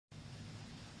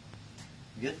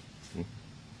Good.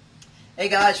 Hey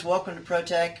guys, welcome to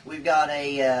ProTech. We've got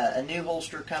a new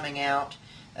holster coming out.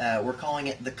 We're calling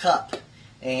it the Cup,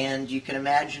 and you can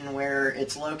imagine where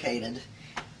it's located,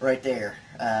 right there.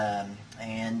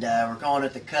 We're calling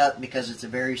it the Cup because it's a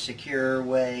very secure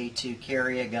way to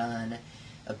carry a gun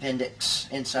appendix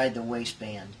inside the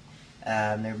waistband.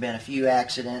 There have been a few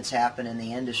accidents happen in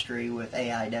the industry with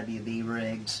AIWB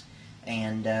rigs,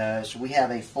 and so we have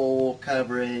a full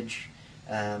coverage,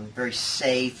 very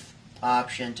safe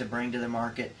option to bring to the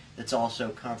market that's also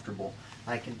comfortable.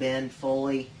 I can bend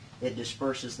fully. It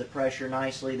disperses the pressure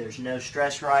nicely. There's no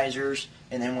stress risers,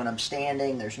 and then when I'm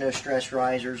standing, there's no stress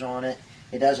risers on it.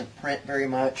 It doesn't print very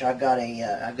much. I've got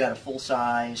a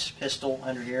full-size pistol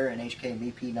under here, an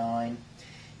HKBP9.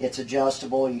 It's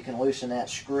adjustable. You can loosen that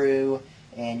screw,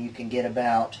 and you can get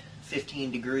about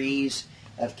 15 degrees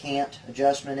of cant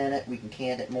adjustment in it. We can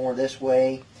cant it more this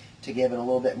way to give it a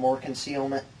little bit more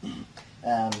concealment.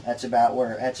 That's about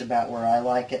where I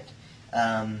like it.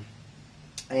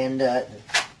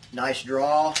 Nice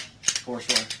draw. Of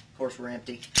course we're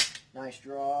empty. Nice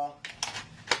draw.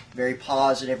 Very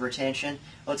positive retention.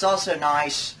 What's also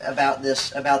nice about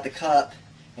the Cup,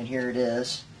 and here it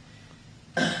is.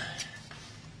 You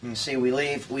can see we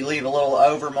leave a little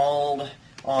overmold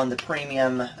on the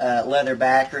premium leather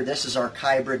backer. This is our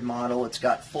hybrid model. It's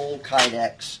got full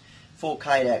kydex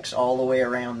all the way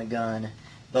around the gun,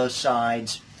 both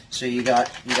sides. So you got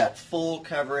full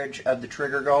coverage of the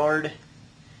trigger guard,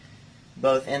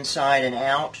 both inside and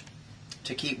out,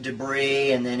 to keep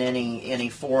debris and then any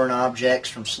foreign objects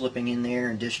from slipping in there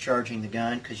and discharging the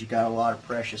gun, because you got a lot of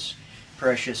precious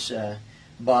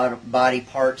body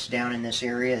parts down in this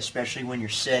area, especially when you're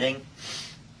sitting.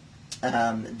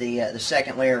 The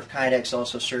second layer of kydex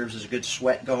also serves as a good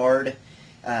sweat guard,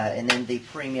 and then the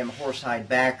premium horsehide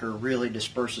backer really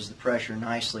disperses the pressure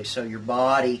nicely. So your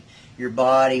body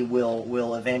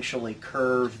will eventually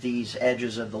curve these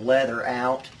edges of the leather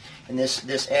out, and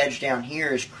this edge down here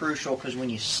is crucial because when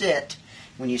you sit,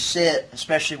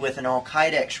 especially with an all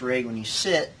kydex rig, when you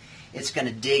sit, it's going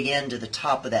to dig into the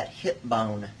top of that hip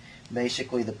bone,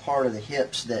 basically the part of the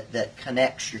hips that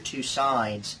connects your two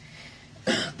sides.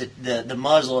 The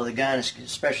muzzle of the gun,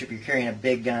 especially if you're carrying a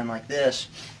big gun like this,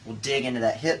 will dig into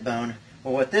that hip bone.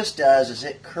 Well, what this does is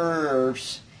it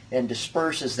curves and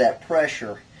disperses that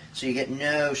pressure, so you get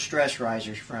no stress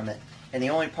risers from it. And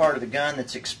the only part of the gun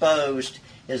that's exposed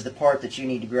is the part that you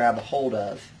need to grab a hold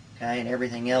of. Okay, and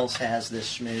everything else has this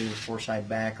smooth horsehide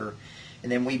backer.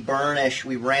 And then we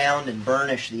round and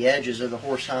burnish the edges of the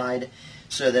horsehide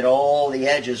so that all the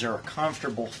edges are a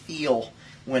comfortable feel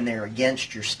when they're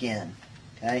against your skin.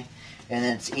 Okay, and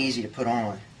then it's easy to put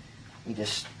on.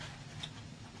 It's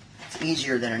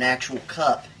easier than an actual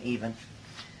cup even.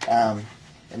 And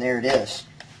there it is.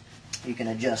 You can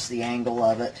adjust the angle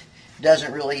of it. It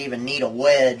doesn't really even need a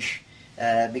wedge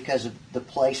because of the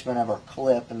placement of our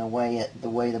clip and the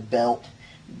way the belt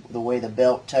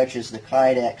touches the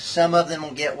kydex. Some of them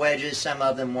will get wedges, some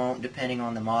of them won't, depending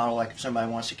on the model. Like if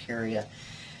somebody wants to carry a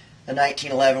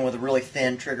 1911 with a really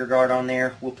thin trigger guard on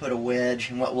there, we'll put a wedge.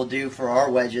 And what we'll do for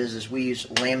our wedges is we use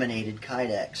laminated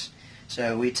kydex.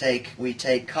 So we take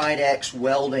kydex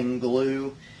welding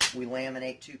glue, we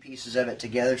laminate two pieces of it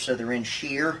together so they're in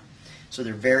shear, so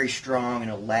they're very strong and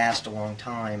it'll last a long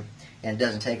time and it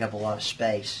doesn't take up a lot of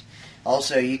space.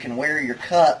 Also, you can wear your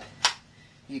cup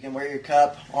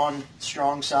on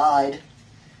strong side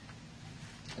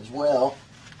as well,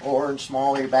 or in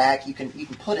smaller back. You can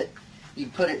put it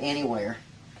anywhere,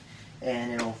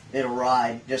 and it'll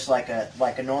ride just like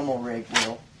a normal rig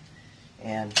will,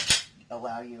 and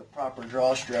allow you a proper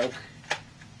draw stroke.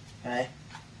 Okay,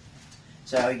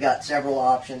 so you got several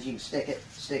options. You can stick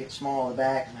it small in the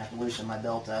back. I'm gonna have to loosen my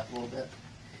belt up a little bit.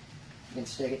 You can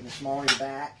stick it in the small of your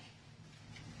back.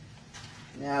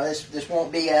 Now this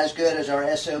won't be as good as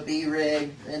our SOB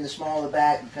rig in the small of the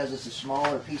back because it's a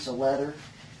smaller piece of leather,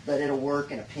 but it'll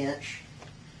work in a pinch.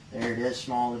 There it is,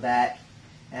 small of the back.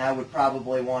 And I would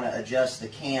probably want to adjust the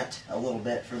cant a little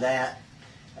bit for that.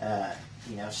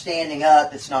 Standing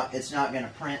up, it's not going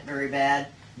to print very bad,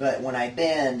 but when I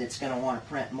bend, it's going to want to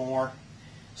print more.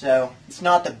 So it's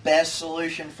not the best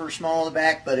solution for small of the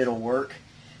back, but it'll work.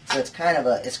 So it's kind of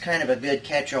a good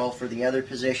catch-all for the other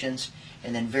positions,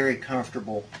 and then very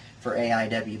comfortable for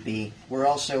AIWB. We're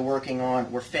also we're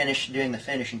doing the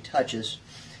finishing touches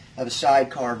of a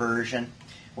sidecar version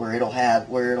where it'll have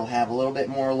a little bit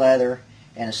more leather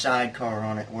and a sidecar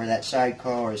on it, where that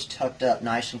sidecar is tucked up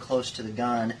nice and close to the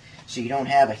gun, so you don't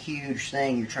have a huge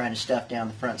thing you're trying to stuff down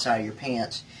the front side of your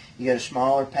pants. You got a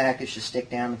smaller package to stick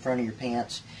down the front of your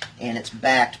pants, and it's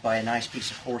backed by a nice piece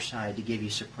of horsehide to give you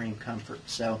supreme comfort.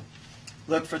 So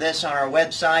Look for this on our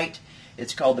website.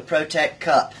 It's called the Protect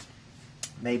Cup,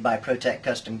 made by Protect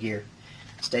Custom Gear.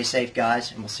 Stay safe,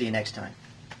 guys, and we'll see you next time.